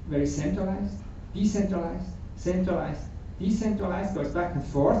very centralized, decentralized, centralized, decentralized, goes back and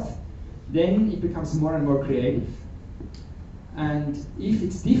forth, then it becomes more and more creative. And if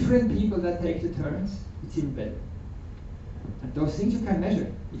it's different people that take the turns, it's even better. And those things you can measure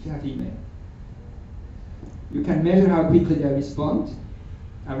if you have email. You can measure how quickly they respond,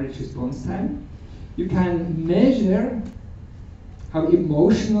 average response time. You can measure how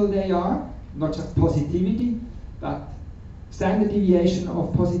emotional they are, not just positivity, but standard deviation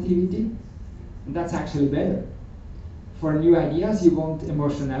of positivity. And that's actually better. For new ideas, you want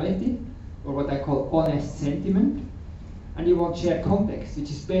emotionality, or what I call honest sentiment. And you want shared context, which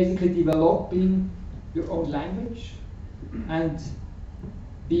is basically developing your own language and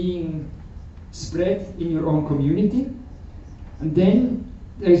being spread in your own community. And then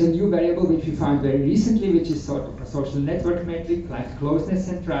there is a new variable which we found very recently, which is sort of a social network metric, like closeness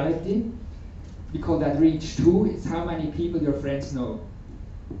centrality. We call that reach 2. It's how many people your friends know.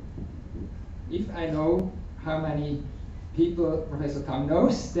 If I know how many people Professor Tang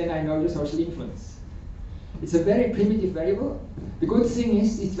knows, then I know your social influence. It's a very primitive variable. The good thing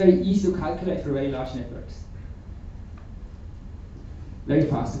is it's very easy to calculate for very large networks. Very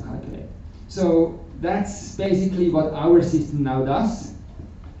fast to calculate. So that's basically what our system now does.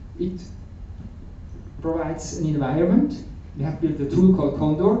 It provides an environment. We have built a tool called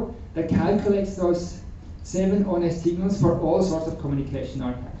Condor that calculates those 7 honest signals for all sorts of communication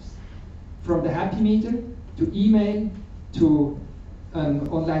archives. From the happy meter to email to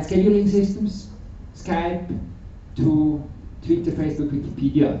online scheduling systems, Skype to Twitter, Facebook,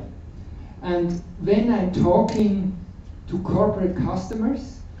 Wikipedia. And when I'm talking to corporate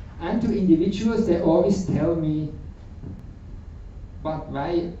customers and to individuals, they always tell me, but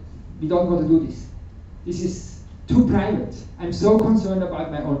why we don't want to do this? This is too private. I'm so concerned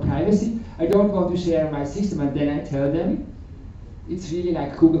about my own privacy. I don't want to share my system. And then I tell them, it's really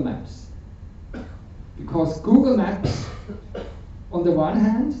like Google Maps. Because Google Maps, on the one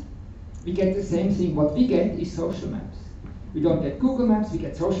hand, we get the same thing. What we get is social maps. We don't get Google Maps, we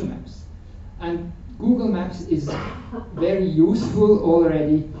get social maps. And Google Maps is very useful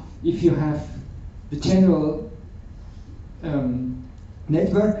already if you have the general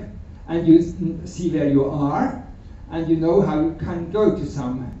network and you see where you are and you know how you can go to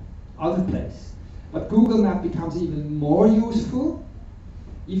some other place. But Google Map becomes even more useful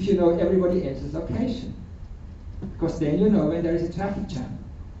if you know everybody else's location, because then you know when there is a traffic jam.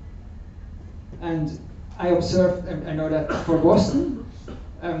 And I observed, I know that for Boston,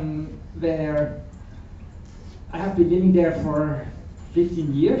 where I have been living there for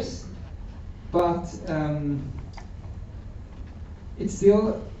 15 years, but it's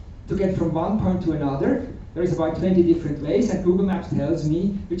still, to get from one point to another, there is about 20 different ways, and Google Maps tells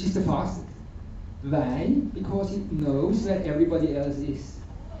me which is the fastest. Why? Because it knows where everybody else is.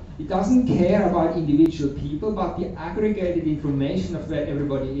 It doesn't care about individual people, but the aggregated information of where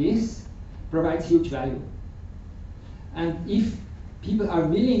everybody is provides huge value. And if people are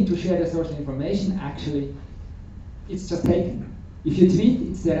willing to share their social information, actually, it's just taken. If you tweet,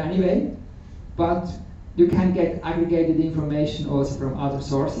 it's there anyway, but you can get aggregated information also from other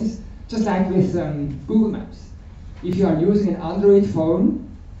sources, just like with Google Maps. If you are using an Android phone,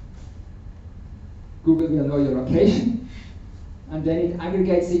 Google will know your location, and then it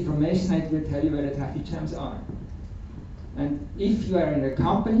aggregates the information and it will tell you where the traffic jams are. And if you are in a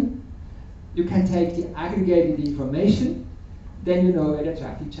company, you can take the aggregated information, then you know where the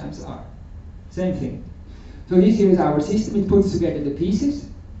traffic jams are. Same thing. So this here is our system. It puts together the pieces.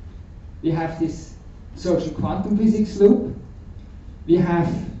 We have this social quantum physics loop. We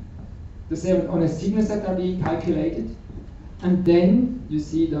have the 7 honest signals that are being calculated. And then you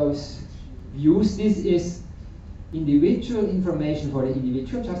see those views. This is individual information for the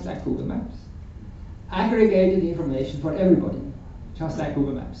individual, just like Google Maps. Aggregated information for everybody, just like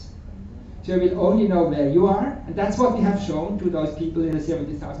Google Maps. So you will only know where you are, and that's what we have shown to those people in the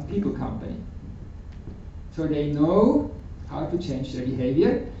 70,000 people company. So they know how to change their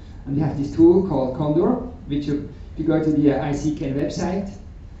behavior, and we have this tool called Condor, which if you go to the ICCAN website,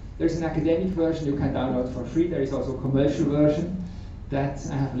 There's an academic version you can download for free. There is also a commercial version that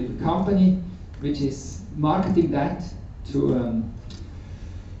I have a little company which is marketing that to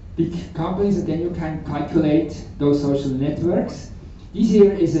big companies, and then you can calculate those social networks. This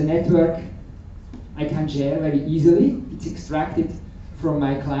here is a network I can share very easily. It's extracted from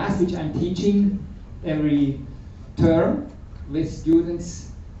my class, which I'm teaching every term with students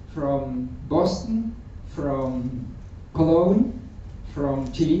from Boston, from Cologne,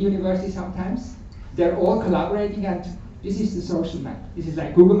 from Chilean University sometimes. They're all collaborating, and this is the social map. This is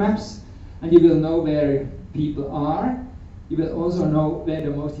like Google Maps, and you will know where people are. You will also know where the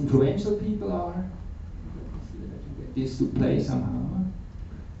most influential people are. Let's see if I can get this to play somehow.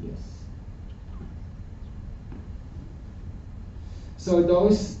 Yes. So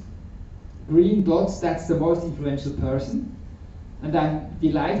those green dots, that's the most influential person. And I'm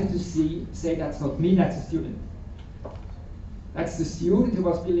delighted to say that's not me, that's a student. That's the student who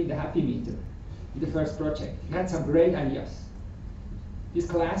was building the Happy Meter in the first project. He had some great ideas. This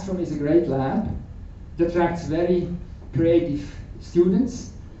classroom is a great lab. It attracts very creative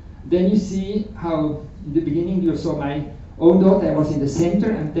students. Then you see how in the beginning you saw my own dot, I was in the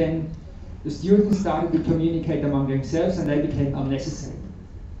center, and then the students started to communicate among themselves and they became unnecessary.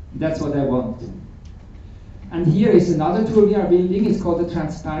 That's what I want. And here is another tool we are building. It's called the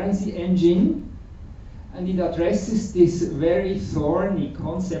Transparency Engine, and it addresses this very thorny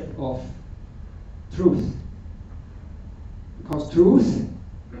concept of truth. Because truth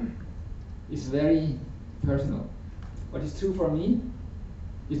is very personal. What is true for me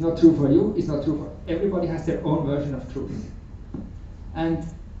is not true for you, is not true for everybody. Has their own version of truth. And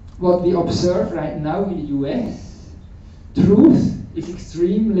what we observe right now in the US, truth is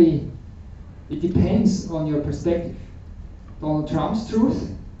extremely, it depends on your perspective. Donald Trump's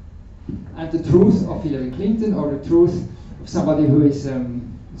truth and the truth of Hillary Clinton, or the truth of somebody who is,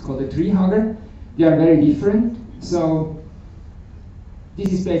 it's called a tree hugger, they are very different. So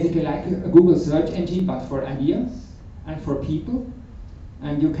this is basically like a Google search engine, but for ideas and for people.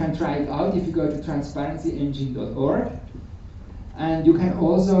 And you can try it out if you go to transparencyengine.org. And you can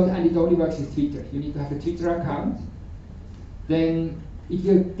also, and it only works with Twitter. You need to have a Twitter account. Then it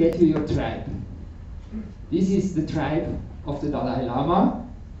will get you your tribe. This is the tribe of the Dalai Lama,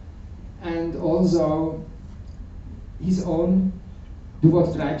 and also his own, to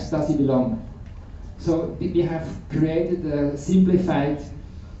what tribes does he belong? So we have created a simplified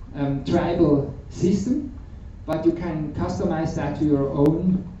tribal system, but you can customize that to your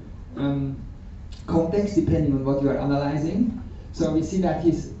own context depending on what you are analyzing. So we see that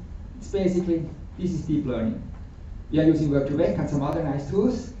it's basically, this is deep learning. We are using Word2Vec and some other nice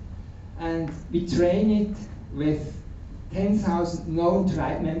tools, and we train it with 10,000 known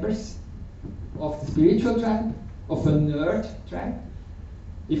tribe members of the spiritual tribe, of a nerd tribe.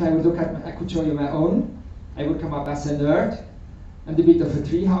 If I would look at, I could show you my own, I would come up as a nerd and a bit of a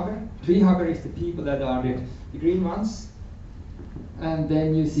tree hugger. Tree hugger is the people that are the green ones. And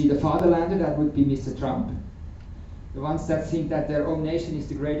then you see the fatherlander, that would be Mr. Trump. The ones that think that their own nation is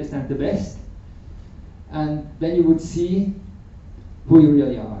the greatest and the best. And then you would see who you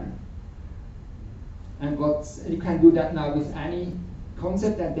really are. And you can do that now with any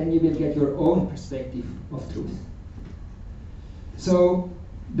concept, and then you will get your own perspective of truth. So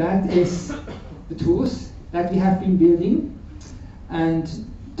that is the tools that we have been building. And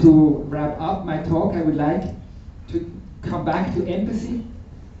to wrap up my talk, I would like to come back to empathy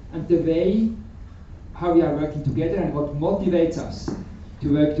and the way how we are working together and what motivates us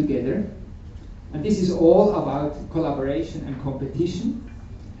to work together. And this is all about collaboration and competition.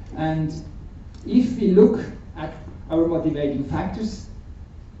 And if we look at our motivating factors,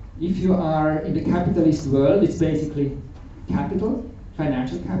 if you are in the capitalist world, it's basically capital,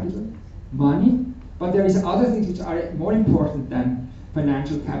 financial capital, money, but there is other things which are more important than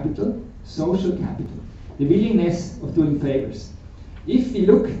financial capital, social capital, the willingness of doing favors. If we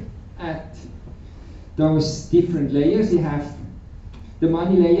look at those different layers, you have the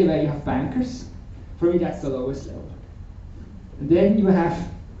money layer where you have bankers. For me, that's the lowest level. And then you have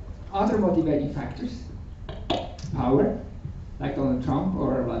other motivating factors, power, like Donald Trump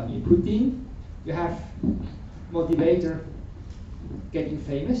or Vladimir Putin. You have motivator getting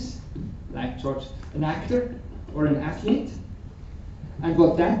famous, like George, an actor or an athlete. And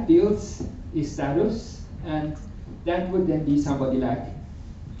what that builds is status, and that would then be somebody like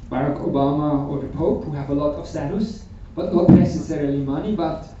Barack Obama or the Pope, who have a lot of status, but not necessarily money.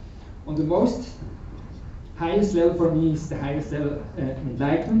 But on the most highest level for me is the highest level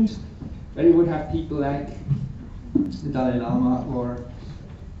enlightenment, where you would have people like the Dalai Lama or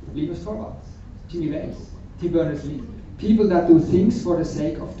Linus Torvalds, Jimmy Weiss, Tim Berners-Lee, people that do things for the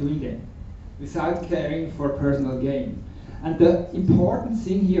sake of doing them, without caring for personal gain. And the important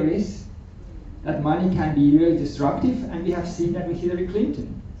thing here is that money can be really destructive, and we have seen that with Hillary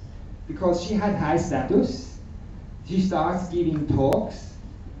Clinton. Because she had high status, she starts giving talks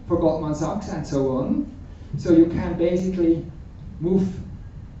for Goldman Sachs and so on. So you can basically move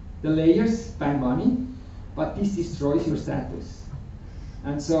the layers by money, but this destroys your status.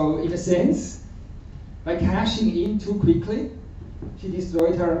 And so, in a sense, by cashing in too quickly, she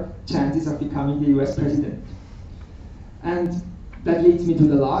destroyed her chances of becoming the US president. And that leads me to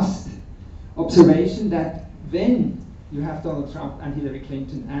the last observation, that when you have Donald Trump and Hillary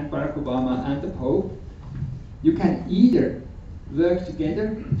Clinton and Barack Obama and the Pope, you can either work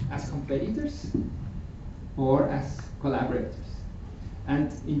together as competitors or as collaborators.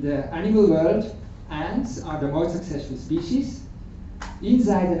 And in the animal world, ants are the most successful species.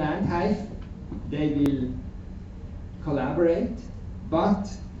 Inside an ant hive, they will collaborate, but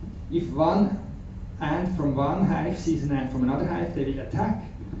if one ant from one hive sees an ant from another hive, they will attack,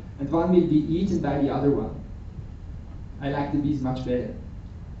 and one will be eaten by the other one. I like the bees much better.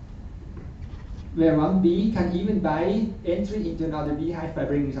 Where one bee can even buy entry into another beehive by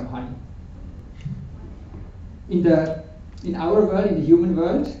bringing some honey. In our world, in the human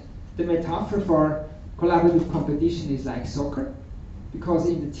world, the metaphor for collaborative competition is like soccer, because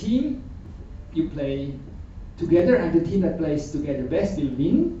in the team you play together, and the team that plays together best will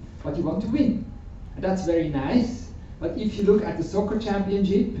win, but you want to win. And that's very nice, but if you look at the soccer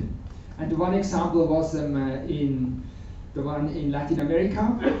championship, and the one example was in the one in Latin America,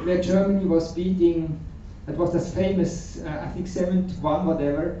 where Germany was beating, that was this famous, I think 7-1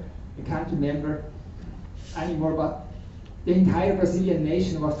 whatever, I can't remember anymore, but the entire Brazilian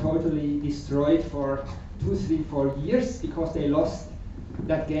nation was totally destroyed for 2, 3, 4 years because they lost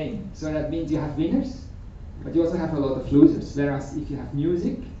that game. So that means you have winners, but you also have a lot of losers. Whereas if you have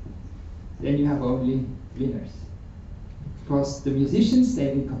music, then you have only winners. Because the musicians,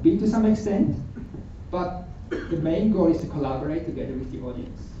 they will compete to some extent, but the main goal is to collaborate together with the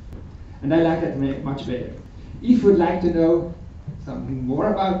audience. And I like that much better. If you would like to know something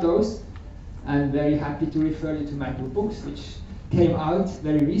more about those, I'm very happy to refer you to my 2 books, which came out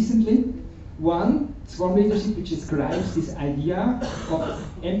very recently. One, Swarm Leadership, which describes this idea of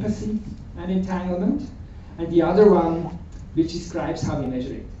empathy and entanglement, and the other one, which describes how we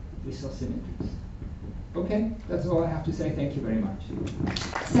measure it with sociometrics. Okay, that's all I have to say. Thank you very much.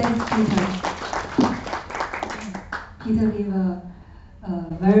 Thanks, Peter. Peter gave a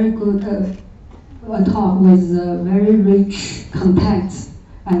very good talk with very rich content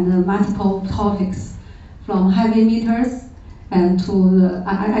and multiple topics, from heavy meters and to the,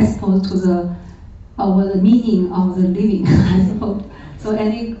 I suppose, to the meaning of the living, I suppose. So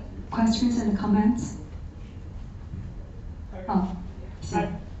any questions and comments? Oh,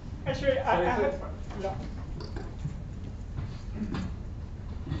 actually, I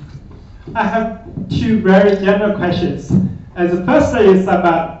have 2 very general questions. The first is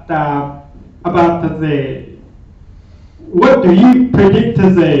about the what do you predict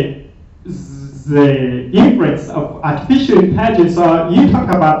the influence of artificial intelligence? Or you talk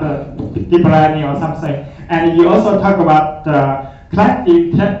about deep learning or something, and you also talk about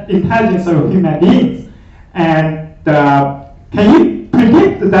collective intelligence of human beings. And can you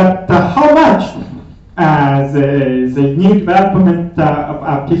predict that how much the new development of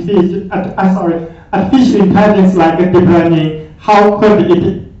artificial intelligence like deep learning, how could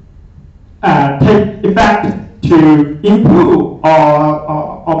it take effect to improve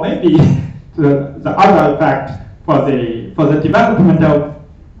or maybe the other effect for the development of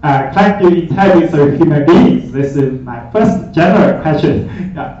collective intelligence of human beings? This is my first general question.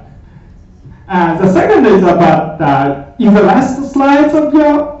 Yeah. The second is about in the last slides of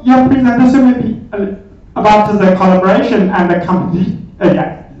your presentation, maybe about the collaboration and the competition.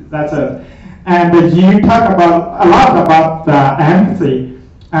 Yeah, that's it. And you talk about a lot about empathy.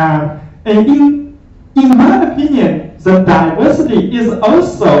 In my opinion, the diversity is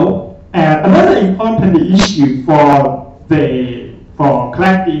also another important issue for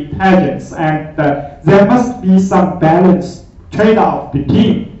collective intelligence, and there must be some balance trade-off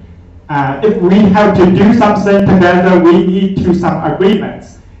between. If we have to do something together, we need to some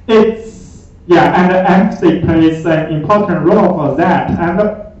agreements. And empathy plays an important role for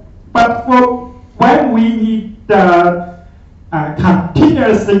that. But for when we need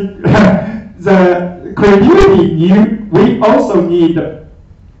continuously the creativity, we also need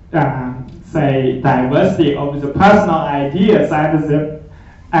say diversity of the personal ideas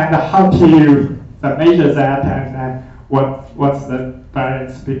and how to measure that, and what's the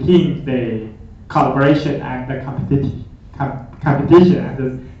balance between the collaboration and the competition?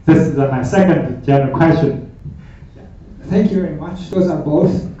 And this is my second general question. Thank you very much. Those are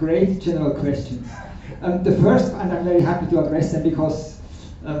both great general questions. The first, and I'm very happy to address them because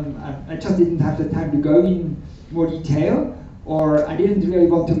I just didn't have the time to go in more detail, or I didn't really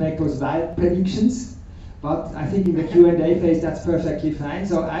want to make those wild predictions. But I think in the Q&A phase that's perfectly fine.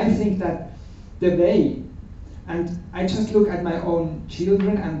 So I think that the way, and I just look at my own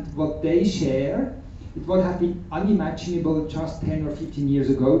children and what they share, it would have been unimaginable just 10 or 15 years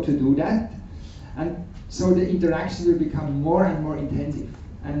ago to do that. And so the interaction will become more and more intensive.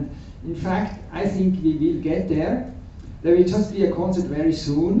 And in fact, I think we will get there. There will just be a concert very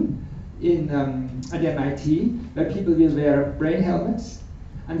soon at MIT where people will wear brain helmets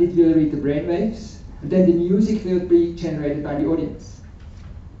and it will read the brain waves, and then the music will be generated by the audience.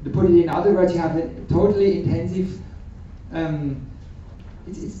 To put it in other words, you have a totally intensive,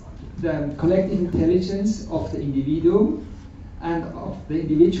 it's the collective intelligence of the individual and of the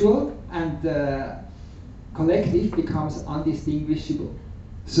individual, and the collective becomes undistinguishable.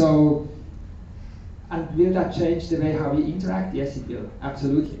 So, and will that change the way how we interact? Yes, it will,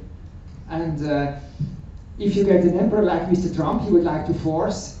 absolutely. And if you get an emperor like Mr. Trump, he would like to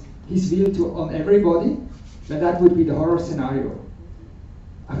force his will on everybody, but that would be the horror scenario.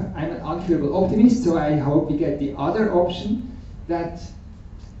 I'm an uncurable optimist, so I hope we get the other option, that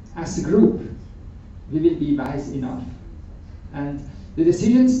as a group, we will be wise enough. And the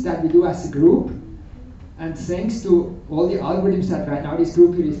decisions that we do as a group, and thanks to all the algorithms that right now this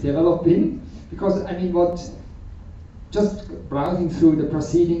group is developing, because I mean, just browsing through the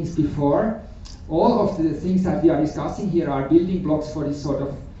proceedings before, all of the things that we are discussing here are building blocks for this sort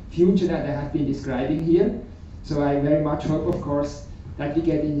of future that I have been describing here. So I very much hope, of course, that we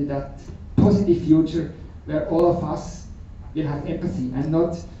get into that positive future where all of us will have empathy, and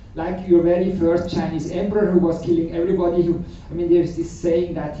not like your very first Chinese emperor who was killing everybody. I mean, there's this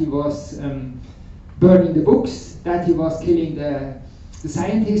saying that he was burning the books, that he was killing the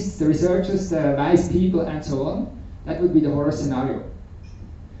scientists, the researchers, the wise people, and so on. That would be the horror scenario.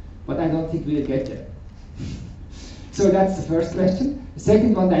 But I don't think we'll get there. So that's the first question. The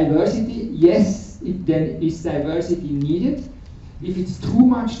second one, diversity. Yes, then is diversity needed? If it's too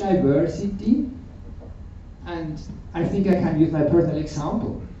much diversity, and I think I can use my personal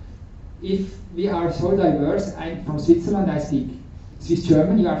example. If we are so diverse, I'm from Switzerland, I speak Swiss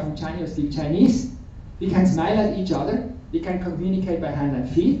German, you are from China, you speak Chinese. We can smile at each other, we can communicate by hand and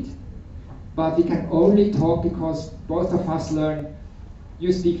feet, but we can only talk because both of us learn,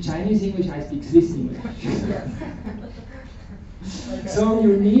 you speak Chinese English, I speak Swiss English. So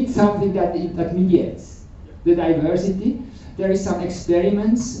you need something that mediates the diversity. There is some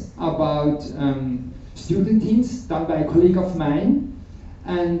experiments about student teams done by a colleague of mine,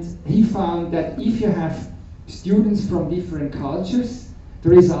 and he found that if you have students from different cultures, the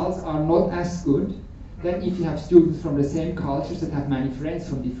results are not as good than if you have students from the same cultures that have many friends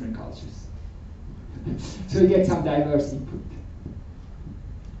from different cultures. So you get some diverse input.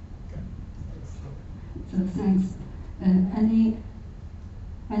 So thanks. Any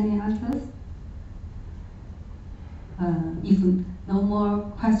answers? If no more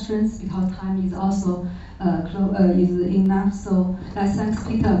questions, because time is also is enough. So let's thank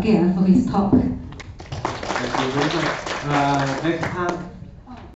Peter again for his talk. Thank you very much. Next time.